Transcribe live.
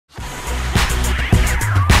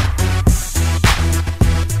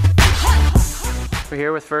We're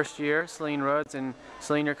here with first year Celine Rhodes, and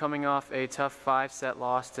Celine, you're coming off a tough 5-set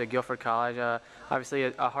loss to Guilford College. Obviously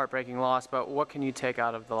a heartbreaking loss, but what can you take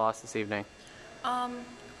out of the loss this evening? Well,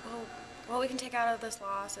 what we can take out of this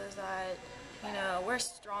loss is that, we're a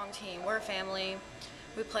strong team. We're a family.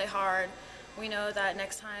 We play hard. We know that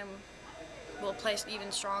next time we'll play even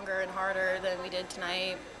stronger and harder than we did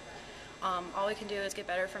tonight. All we can do is get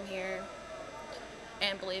better from here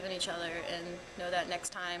and believe in each other and know that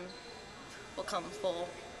next time we'll come full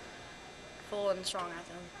and strong at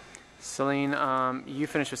them. Celine, you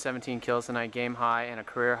finished with 17 kills tonight, game high and a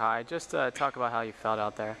career high. Just talk about how you felt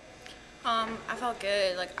out there. I felt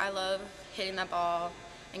good. I love hitting that ball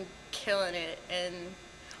and killing it, and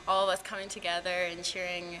all of us coming together and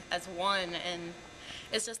cheering as one, and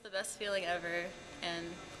it's just the best feeling ever, and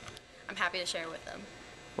I'm happy to share it with them.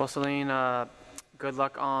 Well, Celine, good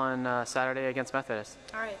luck on Saturday against Methodist.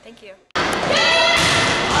 All right, thank you.